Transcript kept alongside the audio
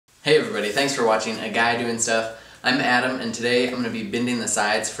Hey everybody, thanks for watching A Guy Doing Stuff. I'm Adam and today I'm going to be bending the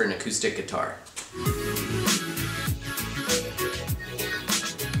sides for an acoustic guitar.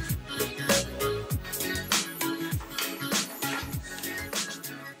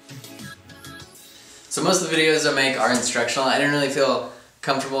 So most of the videos I make are instructional. I didn't really feel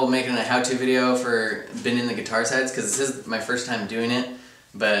comfortable making a how-to video for bending the guitar sides because this is my first time doing it,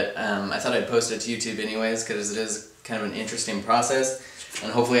 but I thought I'd post it to YouTube anyways because it is kind of an interesting process. And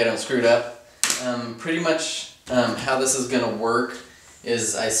hopefully I don't screw it up. Pretty much how this is going to work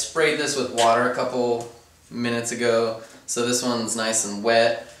is I sprayed this with water a couple minutes ago, so this one's nice and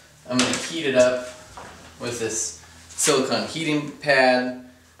wet. I'm going to heat it up with this silicone heating pad.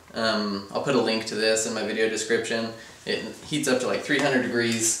 I'll put a link to this in my video description. It heats up to like 300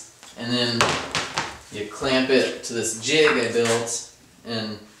 degrees, and then you clamp it to this jig I built,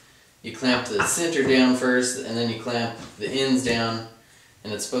 and you clamp the center down first, and then you clamp the ends down,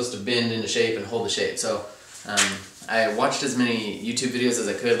 and it's supposed to bend into shape and hold the shape. So I watched as many YouTube videos as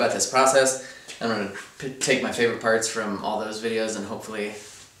I could about this process. I'm going to take my favorite parts from all those videos and hopefully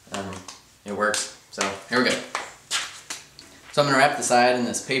it works. So here we go. So I'm going to wrap the side in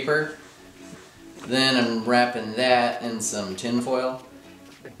this paper. Then I'm wrapping that in some tin foil.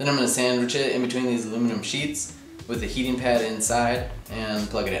 Then I'm going to sandwich it in between these aluminum sheets with the heating pad inside and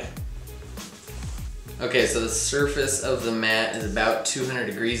plug it in. Okay, so the surface of the mat is about 200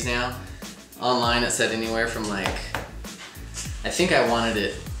 degrees now. Online it said anywhere from like, I think I wanted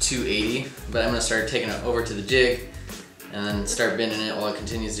it 280, but I'm going to start taking it over to the jig and then start bending it while it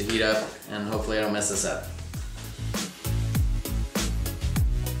continues to heat up, and hopefully I don't mess this up.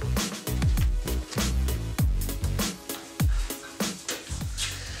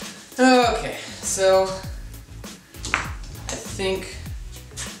 Okay, so I think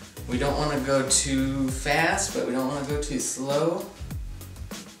we don't want to go too fast, but we don't want to go too slow.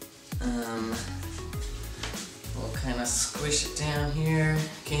 We'll kind of squish it down here.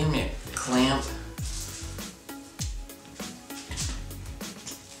 Give me a clamp.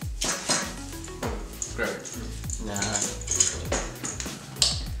 Grab it. Nah.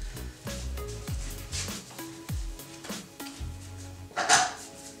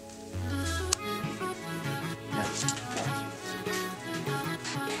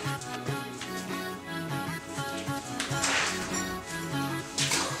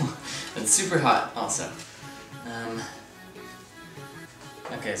 It's super hot also.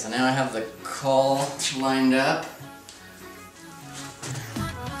 Okay, so now I have the caul lined up.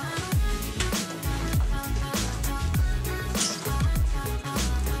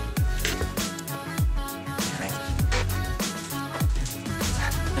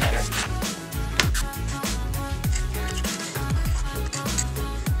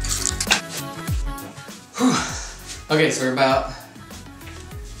 Okay, so we're about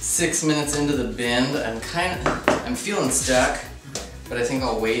 6 minutes into the bend. I'm feeling stuck, but I think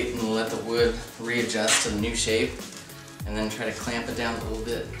I'll wait and let the wood readjust to the new shape and then try to clamp it down a little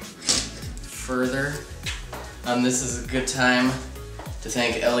bit further. This is a good time to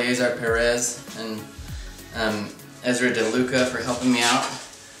thank Eleazar Perez and Ezra DeLuca for helping me out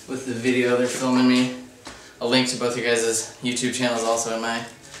with the video they're filming me. A link to both you guys' YouTube channels also in my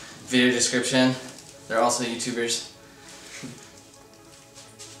video description. They're also YouTubers.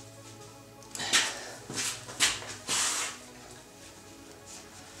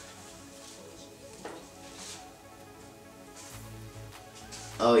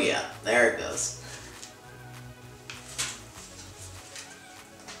 Oh yeah, there it goes.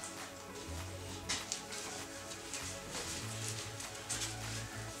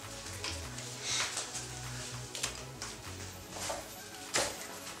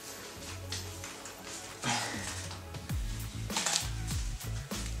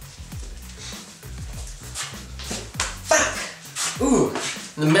 Fuck! Ooh,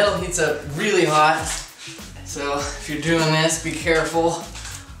 the metal heats up really hot, so if you're doing this, be careful.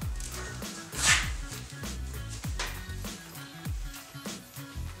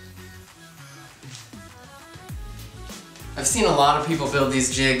 I've seen a lot of people build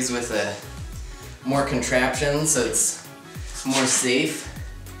these jigs with more contraption, so it's more safe.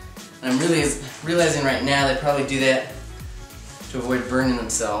 And I'm really realizing right now they probably do that to avoid burning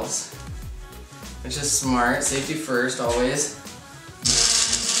themselves, which is smart. Safety first, always.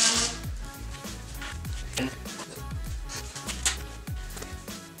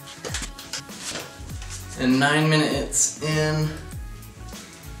 And 9 minutes in,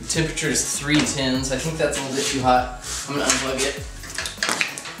 the temperature is 310, so I think that's a little bit too hot. I'm going to unplug it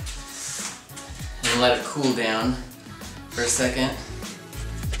and let it cool down for a second.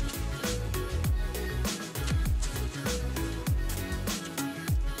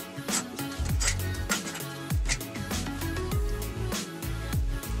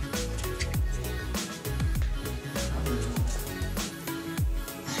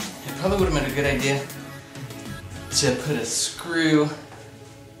 probably would have been a good idea to put a screw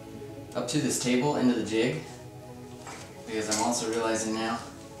up to this table into the jig, because I'm also realizing now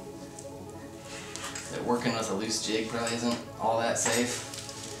that working with a loose jig probably isn't all that safe,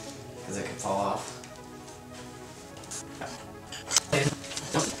 because it could fall off.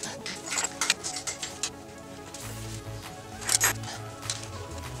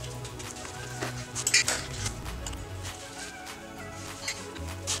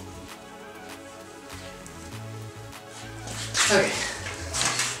 Okay,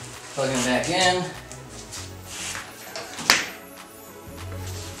 plugging it back in.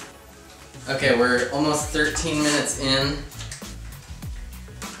 Okay, we're almost 13 minutes in.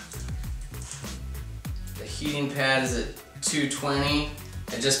 The heating pad is at 220.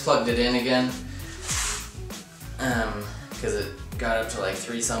 I just plugged it in again because it got up to like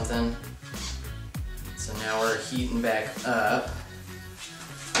 3 something. So now we're heating back up.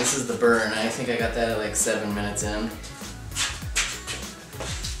 This is the burn. I think I got that at like 7 minutes in.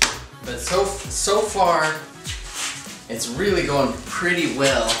 But so far, it's really going pretty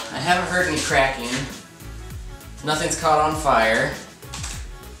well. I haven't heard any cracking. Nothing's caught on fire.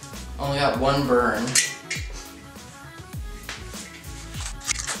 Only got one burn.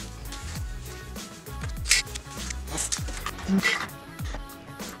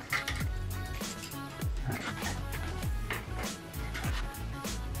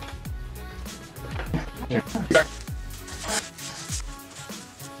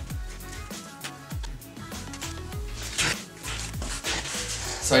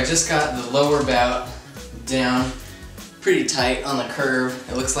 So I just got the lower bout down pretty tight on the curve.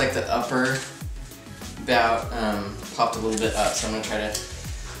 It looks like the upper bout popped a little bit up, so I'm going to try to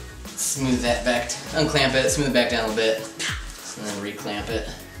smooth that back, unclamp it, smooth it back down a little bit, and then reclamp it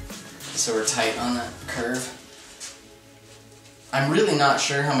so we're tight on that curve. I'm really not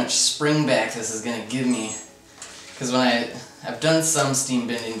sure how much spring back this is going to give me, because when I've done some steam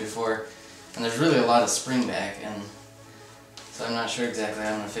bending before, and there's really a lot of spring back, and so I'm not sure exactly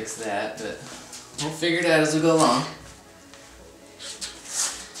how I'm going to fix that, but we'll figure it out as we go along.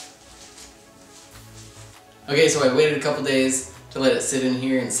 Okay, so I waited a couple days to let it sit in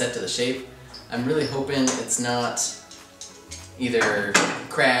here and set to the shape. I'm really hoping it's not either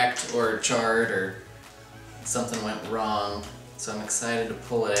cracked or charred or something went wrong, so I'm excited to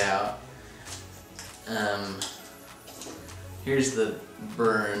pull it out. Here's the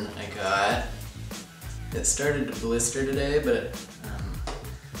burn I got. It started to blister today, but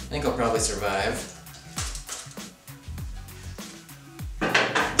I think I'll probably survive.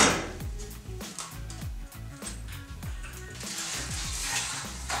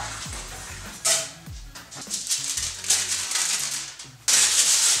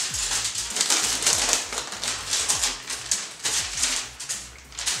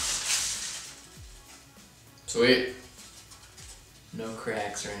 Sweet. No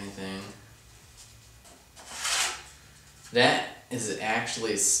cracks or anything. That is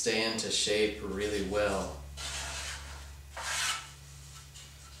actually staying to shape really well.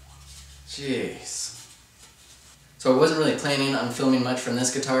 Jeez. So I wasn't really planning on filming much from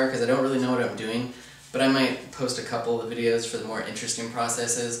this guitar because I don't really know what I'm doing, but I might post a couple of videos for the more interesting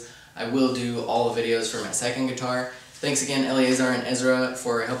processes. I will do all the videos for my second guitar. Thanks again, Eleazar and Ezra,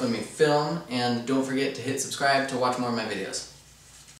 for helping me film, and don't forget to hit subscribe to watch more of my videos.